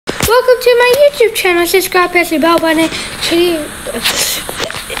Welcome to my YouTube channel. Subscribe, press the bell button to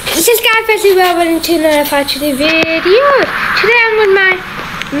notify the videos. Today I'm with my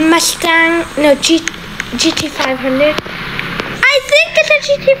Mustang, Gt500. I think it's a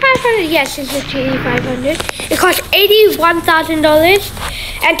Gt500. Yes, it's a Gt500. It costs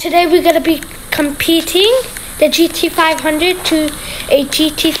 $81,000. And today we're going to be competing the Gt500 to a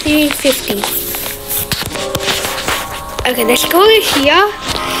Gt350. Okay, let's go here.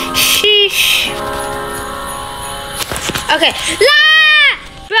 Sheesh. Okay.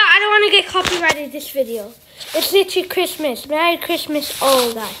 Bro, I don't want to get copyrighted this video. It's literally Christmas. Merry Christmas,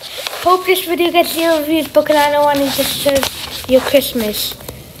 all guys. Hope this video gets 0 views because I don't want to disturb your Christmas.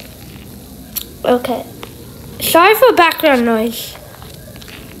 Okay. Sorry for background noise.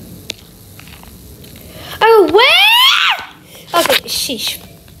 Oh, where? Okay, sheesh.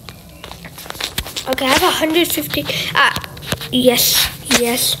 Okay, I have 150. Yes,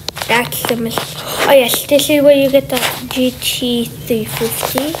 that's the mistake. Oh yes, this is where you get the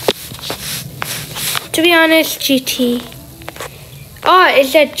Gt350. To be honest, Oh,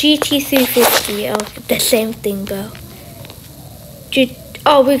 it's a Gt350. Oh, the same thing, bro.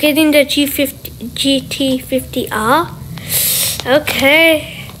 We're getting the Gt350R.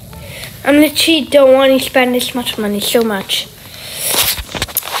 Okay. I literally don't want to spend this much money, so much.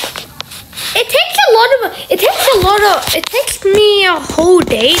 It takes me a whole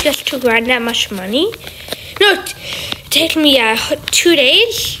day just to grind that much money. No, it takes me 2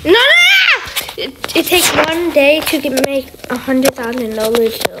 days. No. It takes 1 day to make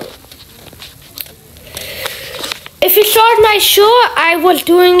 $100,000. So. If you saw my short, I was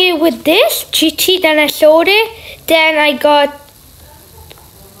doing it with this GT. Then I sold it. Then I got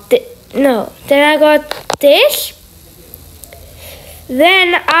this.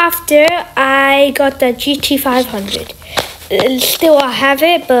 Then after I got the Gt500. Still I have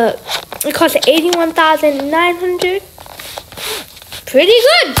it, but it costs $81,900. Pretty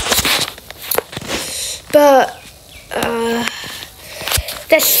good. But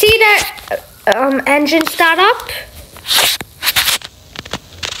let's see that engine start up.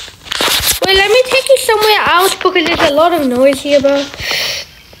 Wait, let me take you somewhere else because there's a lot of noise here, bro.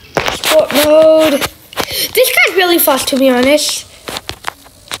 Sport mode. This guy's really fast, to be honest.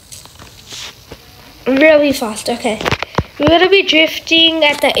 Really fast. Okay, we're gonna be drifting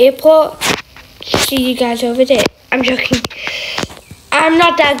at the airport. See you guys over there. I'm joking. I'm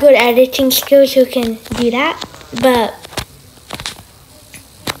not that good at editing skills who can do that, but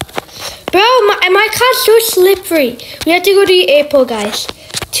bro, my car's so slippery. We have to go to the airport, guys,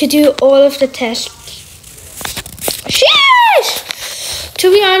 to do all of the tests. Sheesh!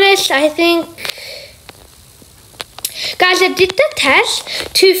 To be honest, I think. Guys, I did the test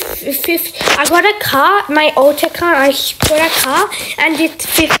to 50. I got a car, my old car. I got a car and did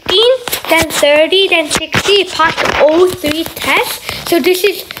 15, then 30, then 60. It passed all 3 tests. So this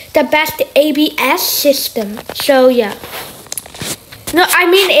is the best ABS system. So yeah. No, I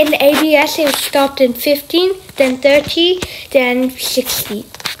mean in ABS it stopped in 15, then 30, then 60.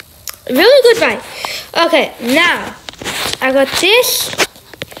 Really good ride. Okay, now I got this.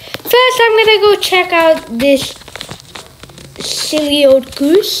 First, I'm gonna go check out this silly old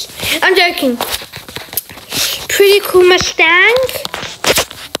goose. I'm joking. Pretty cool Mustang.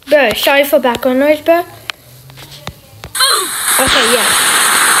 Bro, sorry for background noise, bro. Okay, yeah.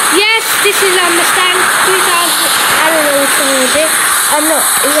 Yes, this is a Mustang 3000. I don't know which one is it. No,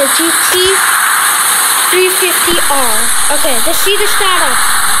 it's a Gt350R. Okay, let's see the startup.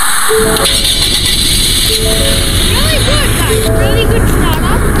 Really good, guys. Really good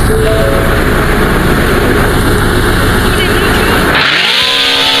startup.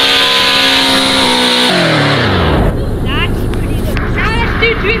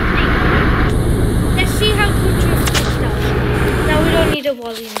 Drifting. Let's see how good drifting does. Now we don't need a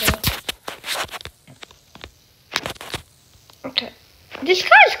volume though. Okay. This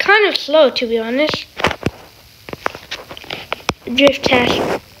guy's kind of slow, to be honest. Drift test.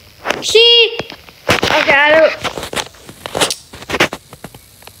 See? Okay, I don't.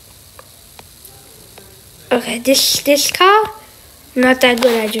 Okay, this car, not that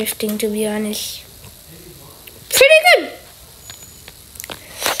good at drifting, to be honest. Pretty good.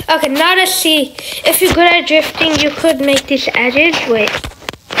 Okay, now let's see. If you're good at drifting, you could make this edges. Wait.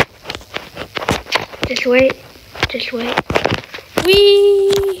 Just wait.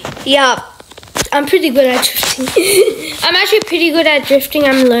 Whee! Yeah, I'm pretty good at drifting. I'm actually pretty good at drifting.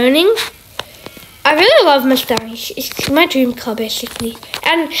 I'm learning. I really love Mustangs. It's my dream car, basically.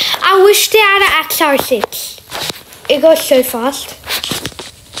 And I wish they had an XR6. It goes so fast.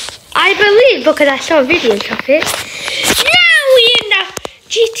 I believe because I saw videos of it. Now we in the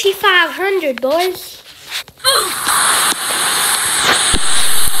Gt500, boys.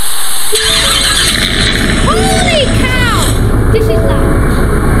 Holy cow! This is loud.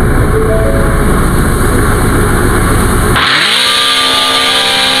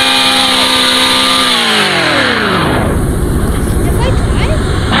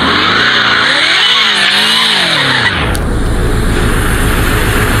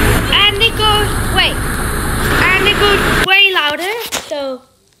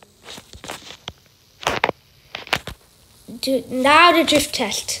 Now the drift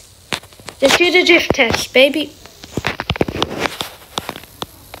test. Let's do the drift test, baby.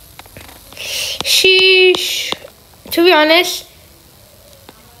 Sheesh. To be honest,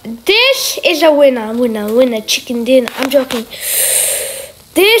 this is a winner, chicken dinner. I'm joking.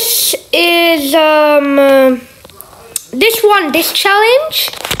 This is this won this challenge,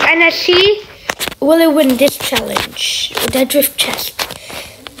 and let's see will it win this challenge, the drift test.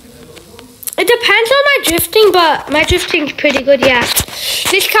 It depends on my drifting, but my drifting's pretty good, yeah.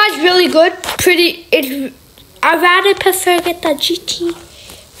 This car's really good. I rather prefer get the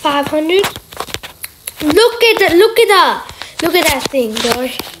Gt500. Look at that thing,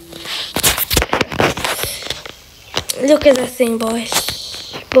 boy. Look at that thing, boys.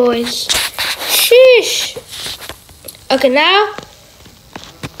 Sheesh. Okay, now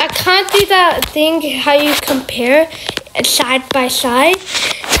I can't do that thing how you compare side by side.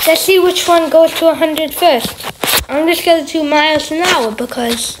 Let's see which one goes to 100 first. I'm just gonna do miles an hour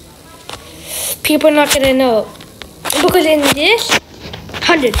because people are not gonna know. Because in this,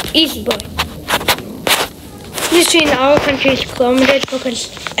 100, easy boy. Usually in our country it's kilometers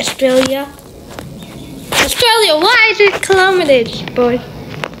because Australia, why is it kilometers, boy?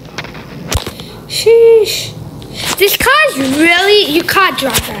 Sheesh. This car is really, you can't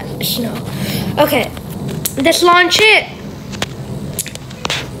drive that snow. Okay, let's launch it.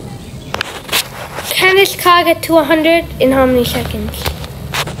 Can this car get to 100 in how many seconds?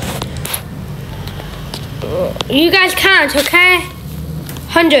 You guys count, okay?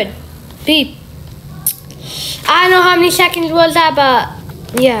 100. Beep. I don't know how many seconds was that,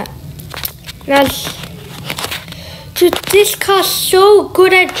 but yeah. Now, dude, this car's so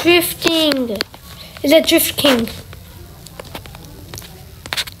good at drifting. It's a drift king.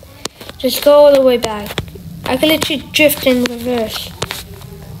 Just go all the way back. I can literally drift in reverse.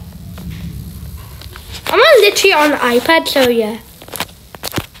 I'm literally on the iPad, so yeah.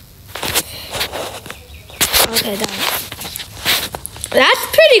 Okay, done. That's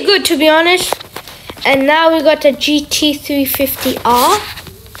pretty good, to be honest. And now we got the Gt350R.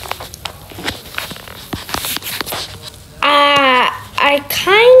 I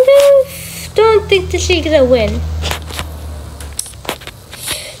kind of don't think this is gonna win.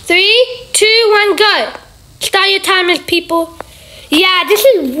 3, 2, 1, go. Start your timers, people. Yeah, this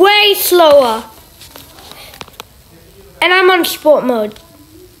is way slower. And I'm on sport mode.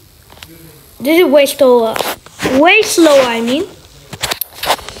 This is way slower. Way slower, I mean.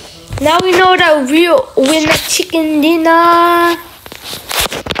 Now we know the real winner chicken dinner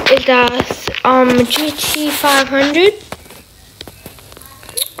is the Gt500.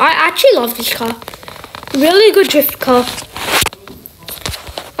 I actually love this car. Really good drift car.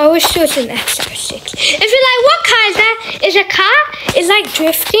 I wish it was an XR6. If you're like, what car is that? It's a car. It's like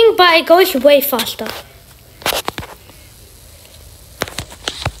drifting, but it goes way faster.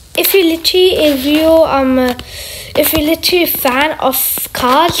 If you're literally a fan of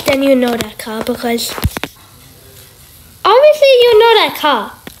cars, then you know that car because obviously you know that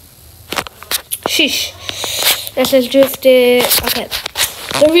car. Sheesh. Let's just drift it. Okay.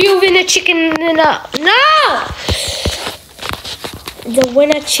 The real winner chicken dinner. No! The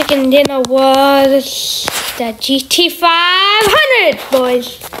winner chicken dinner was the Gt500,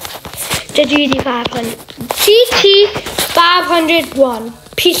 boys. The Gt500. Gt500 won.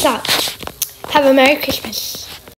 Peace out. Have a Merry Christmas.